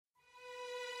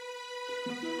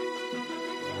Welcome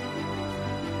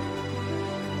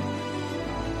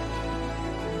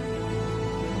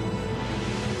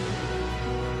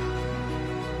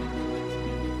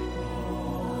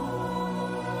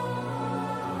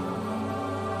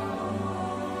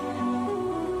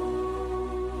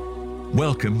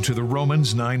to the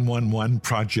Romans 911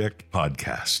 Project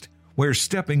podcast, where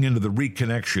stepping into the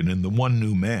reconnection in the one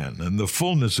new man and the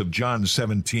fullness of John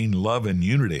 17 love and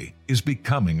unity is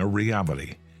becoming a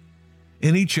reality.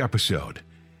 In each episode,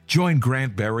 join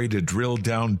Grant Berry to drill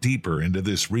down deeper into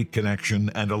this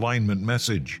reconnection and alignment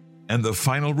message and the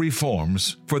final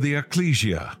reforms for the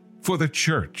ecclesia, for the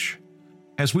church.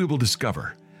 As we will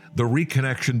discover, the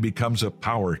reconnection becomes a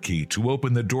power key to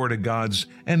open the door to God's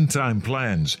end-time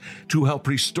plans to help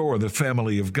restore the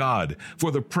family of God for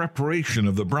the preparation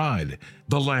of the bride,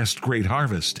 the last great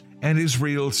harvest, and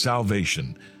Israel's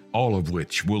salvation, all of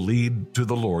which will lead to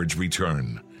the Lord's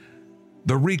return.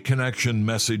 The reconnection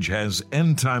message has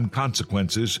end-time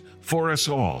consequences for us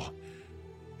all.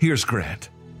 Here's Grant.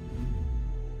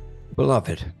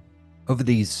 Beloved, over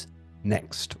these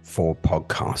next 4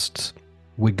 podcasts,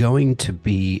 we're going to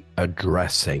be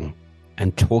addressing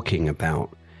and talking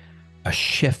about a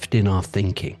shift in our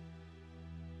thinking,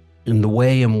 in the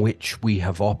way in which we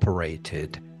have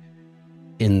operated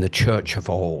in the church of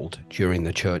old, during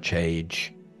the church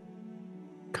age,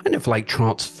 kind of like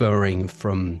transferring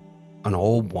from an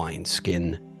old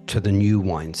wineskin to the new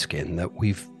wineskin that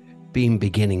we've been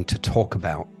beginning to talk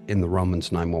about in the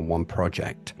Romans 911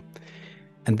 project.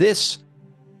 And this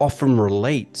often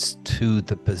relates to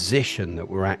the position that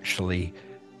we're actually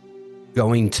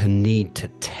going to need to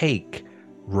take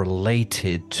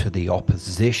related to the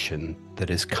opposition that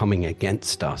is coming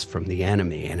against us from the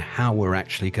enemy, and how we're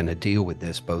actually going to deal with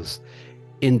this both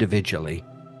individually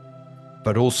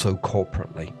but also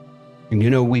corporately.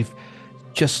 And we've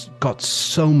just got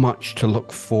so much to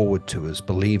look forward to as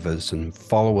believers and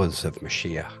followers of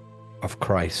Mashiach, of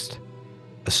Christ,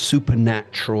 a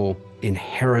supernatural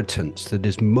inheritance that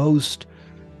is most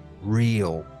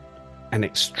real and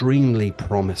extremely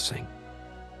promising.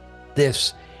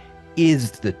 This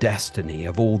is the destiny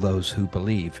of all those who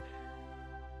believe.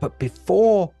 But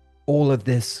before all of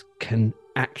this can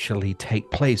actually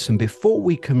take place, and before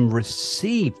we can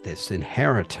receive this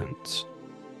inheritance,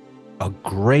 a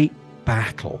great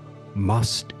battle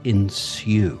must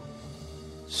ensue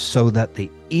so that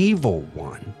the evil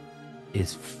one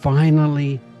is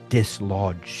finally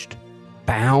dislodged,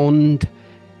 bound,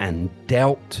 and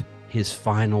dealt his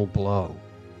final blow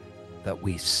that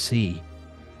we see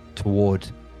toward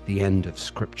the end of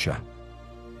Scripture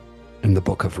in the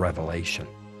book of Revelation.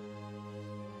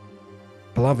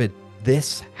 Beloved,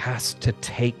 this has to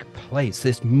take place.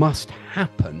 This must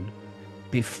happen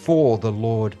before the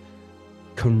Lord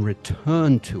can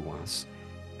return to us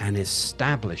and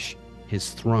establish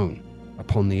his throne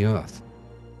upon the earth.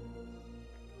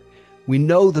 We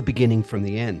know the beginning from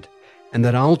the end, and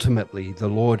that ultimately the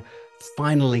Lord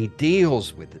finally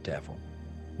deals with the devil.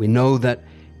 We know that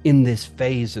in this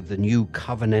phase of the new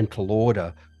covenantal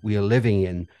order we are living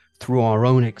in through our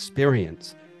own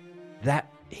experience,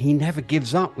 that he never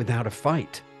gives up without a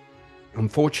fight.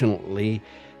 Unfortunately,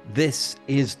 this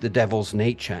is the devil's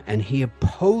nature, and he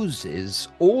opposes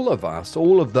all of us,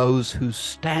 all of those who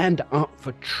stand up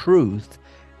for truth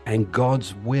and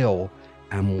God's will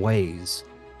and ways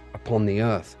upon the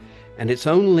earth. And it's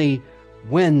only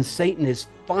when Satan is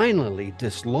finally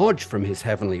dislodged from his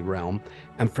heavenly realm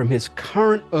and from his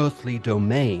current earthly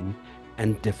domain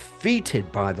and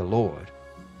defeated by the Lord,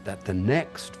 that the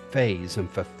next phase and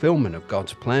fulfillment of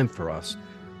God's plan for us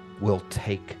will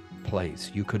take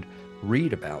place. You could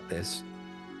read about this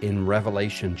in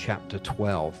Revelation chapter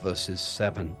 12, verses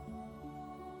 7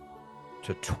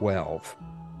 to 12.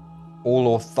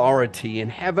 All authority in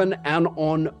heaven and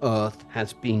on earth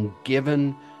has been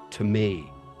given to me,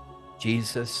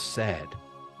 Jesus said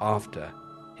after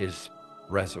his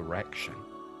resurrection.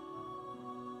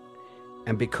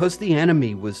 And because the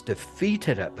enemy was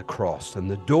defeated at the cross and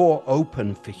the door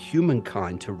opened for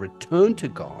humankind to return to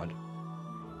God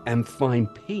and find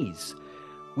peace,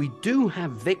 we do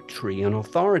have victory and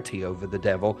authority over the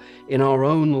devil in our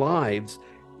own lives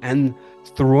and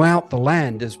throughout the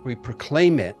land as we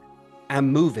proclaim it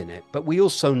and move in it. But we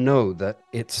also know that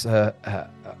it's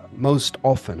most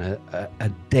often a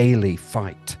daily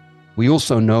fight. We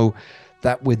also know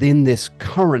that within this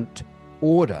current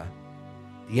order,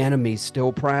 the enemy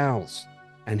still prowls,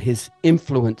 and his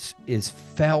influence is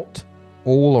felt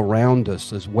all around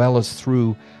us, as well as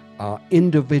through our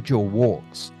individual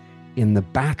walks in the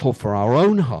battle for our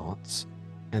own hearts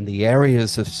and the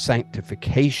areas of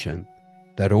sanctification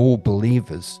that all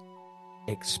believers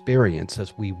experience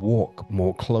as we walk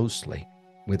more closely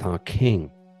with our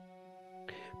King.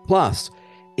 Plus,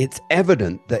 it's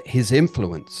evident that his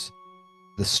influence,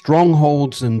 the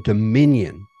strongholds and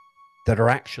dominion that are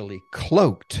actually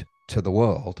cloaked to the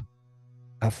world,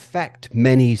 affect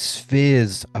many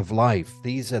spheres of life.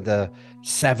 These are the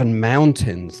 7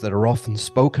 mountains that are often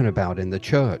spoken about in the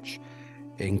church,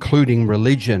 including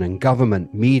religion and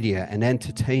government, media and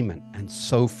entertainment, and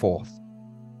so forth,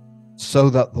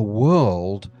 so that the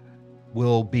world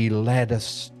will be led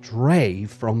astray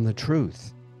from the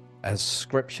truth. As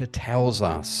Scripture tells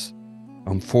us,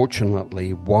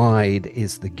 unfortunately, wide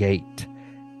is the gate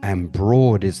and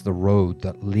broad is the road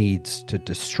that leads to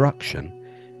destruction,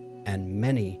 and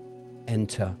many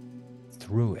enter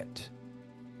through it.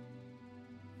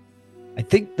 I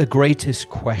think the greatest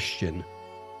question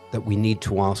that we need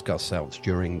to ask ourselves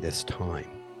during this time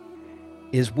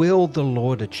is, will the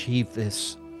Lord achieve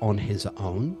this on his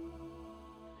own?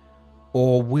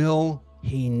 Or will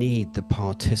he need the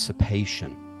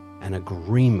participation and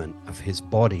agreement of his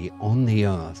body on the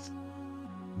earth,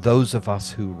 those of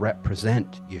us who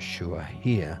represent Yeshua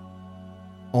here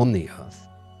on the earth,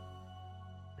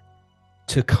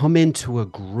 to come into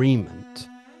agreement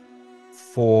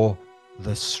for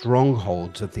the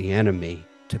strongholds of the enemy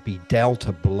to be dealt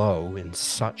a blow in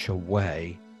such a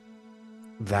way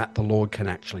that the Lord can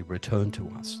actually return to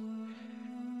us?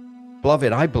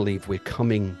 Beloved, I believe we're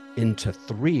coming into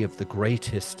 3 of the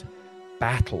greatest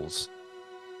battles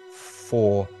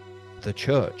for the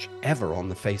church ever on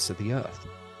the face of the earth,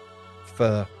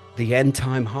 for the end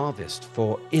time harvest,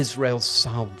 for Israel's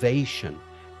salvation,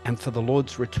 and for the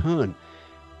Lord's return.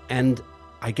 And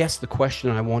I guess the question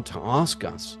I want to ask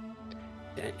us,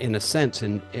 in a sense,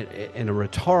 in a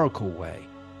rhetorical way,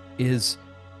 is,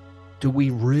 do we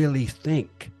really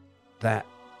think that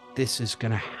this is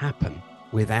going to happen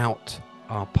without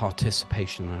our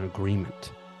participation and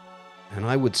agreement? And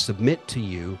I would submit to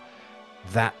you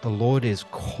that the Lord is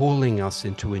calling us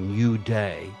into a new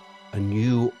day, a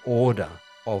new order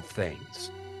of things,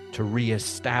 to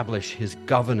reestablish his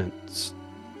governance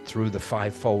through the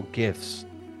 5-fold gifts,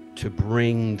 to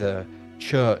bring the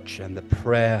church and the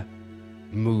prayer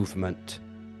movement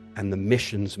and the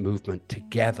missions movement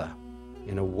together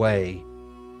in a way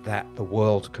that the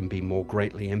world can be more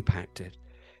greatly impacted,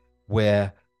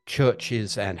 where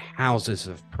churches and houses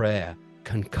of prayer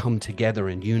can come together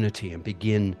in unity and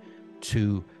begin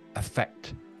to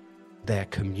affect their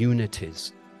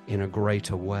communities in a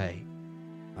greater way.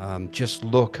 Just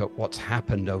look at what's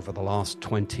happened over the last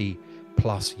 20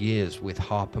 plus years with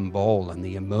Harp and Bowl and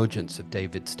the emergence of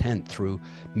David's Tent through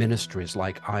ministries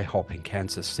like IHOP in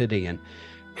Kansas City and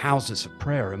houses of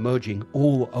prayer emerging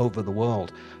all over the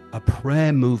world, a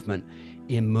prayer movement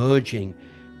emerging,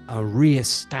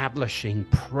 reestablishing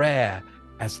prayer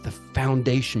as the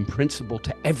foundation principle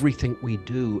to everything we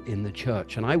do in the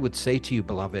church. And I would say to you,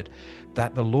 beloved,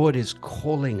 that the Lord is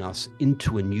calling us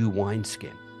into a new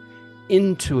wineskin,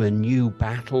 into a new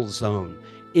battle zone,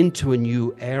 into a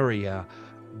new area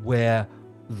where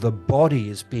the body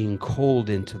is being called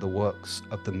into the works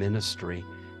of the ministry.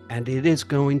 And it is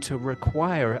going to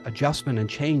require adjustment and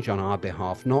change on our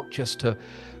behalf, not just to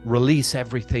release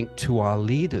everything to our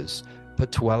leaders,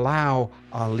 but to allow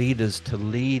our leaders to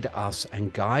lead us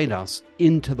and guide us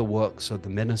into the works of the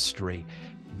ministry,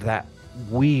 that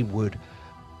we would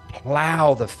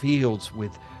plow the fields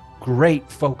with great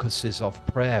focuses of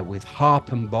prayer, with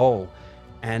Harp and Bowl,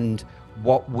 and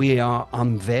what we are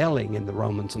unveiling in the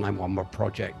Romans 911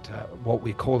 project, what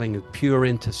we're calling pure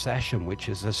intercession, which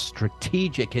is a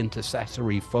strategic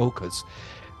intercessory focus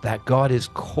that God is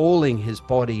calling his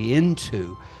body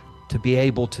into to be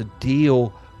able to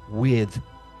deal with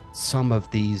some of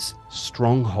these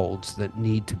strongholds that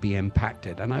need to be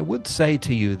impacted. And I would say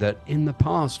to you that in the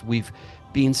past, we've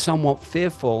been somewhat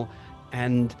fearful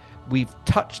and we've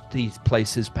touched these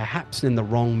places perhaps in the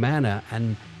wrong manner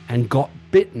and got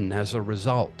bitten as a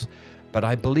result. But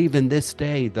I believe in this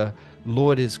day, the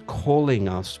Lord is calling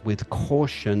us with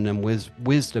caution and with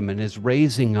wisdom, and is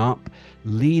raising up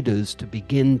leaders to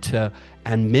begin to,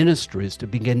 and ministries to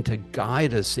begin to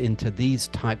guide us into these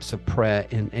types of prayer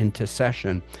and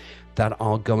intercession that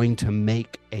are going to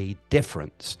make a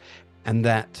difference. And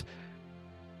that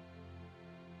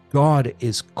God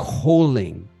is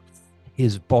calling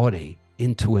his body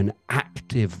into an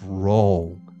active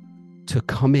role to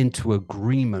come into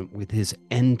agreement with his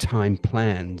end time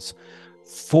plans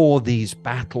for these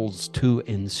battles to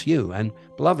ensue. And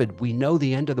beloved, we know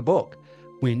the end of the book.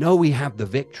 We know we have the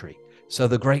victory. So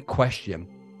the great question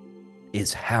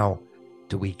is, how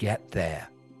do we get there?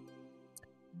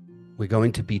 We're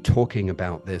going to be talking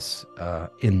about this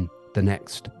in the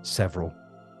next several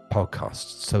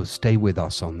podcasts. So stay with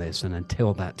us on this. And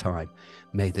until that time,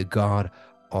 may the God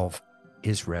of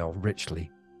Israel richly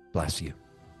bless you.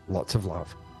 Lots of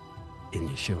love in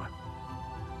Yeshua.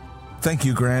 Thank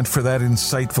you, Grant, for that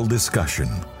insightful discussion.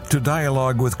 To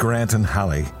dialogue with Grant and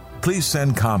Hallie, please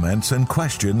send comments and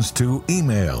questions to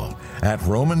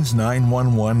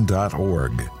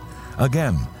email@romans911.org.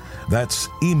 Again, that's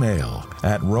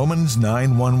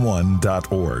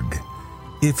email@romans911.org.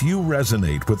 If you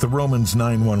resonate with the Romans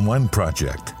 911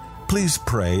 Project, please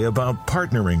pray about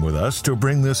partnering with us to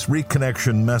bring this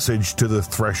reconnection message to the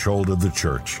threshold of the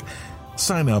church.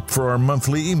 Sign up for our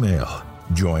monthly email.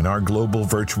 Join our global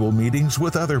virtual meetings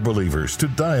with other believers to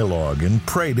dialogue and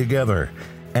pray together.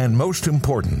 And most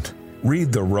important,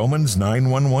 read the Romans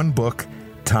 911 book,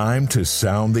 Time to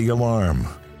Sound the Alarm,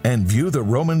 and view the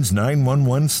Romans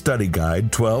 911 Study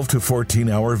Guide 12 to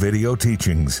 14-hour video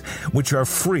teachings, which are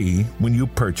free when you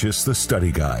purchase the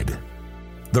study guide.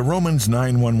 The Romans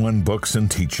 911 books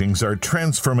and teachings are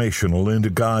transformational into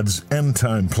God's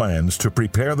end-time plans to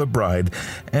prepare the bride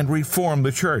and reform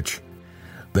the church.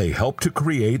 They help to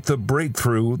create the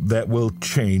breakthrough that will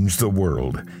change the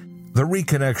world. The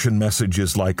reconnection message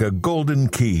is like a golden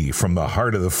key from the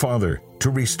heart of the Father to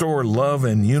restore love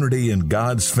and unity in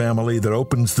God's family that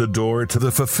opens the door to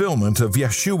the fulfillment of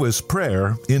Yeshua's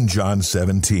prayer in John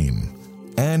 17.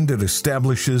 And it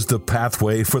establishes the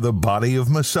pathway for the body of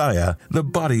Messiah, the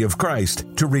body of Christ,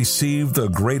 to receive the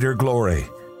greater glory.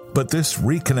 But this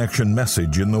reconnection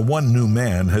message in the one new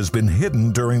man has been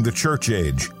hidden during the church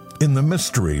age, in the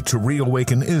mystery to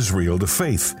reawaken Israel to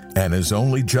faith, and is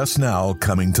only just now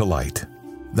coming to light.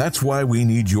 That's why we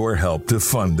need your help to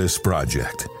fund this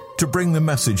project, to bring the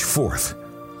message forth,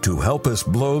 to help us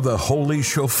blow the holy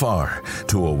shofar,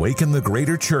 to awaken the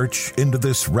greater church into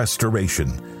this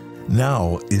restoration.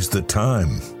 Now is the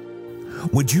time.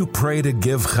 Would you pray to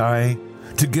give chai,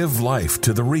 to give life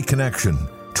to the reconnection,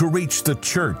 to reach the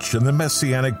church and the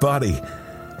messianic body,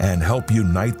 and help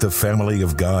unite the family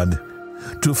of God?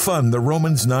 To fund the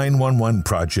Romans 911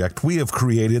 Project, we have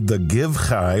created the Give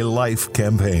Chai Life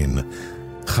campaign.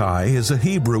 Chai is a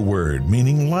Hebrew word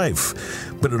meaning life,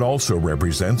 but it also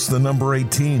represents the number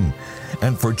 18.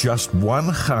 And for just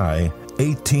one chai,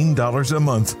 $18 a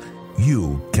month,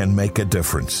 you can make a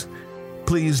difference.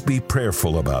 Please be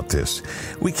prayerful about this.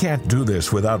 We can't do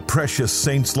this without precious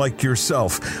saints like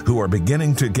yourself who are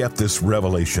beginning to get this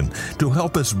revelation to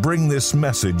help us bring this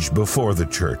message before the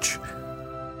church.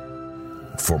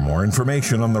 For more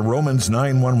information on the Romans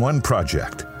 911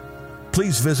 Project,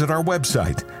 please visit our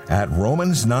website at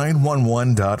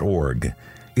romans911.org.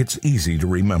 It's easy to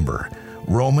remember,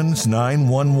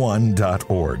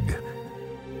 romans911.org.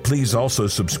 Please also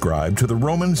subscribe to the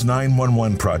Romans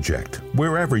 911 Project,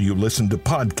 wherever you listen to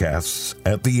podcasts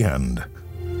at the end.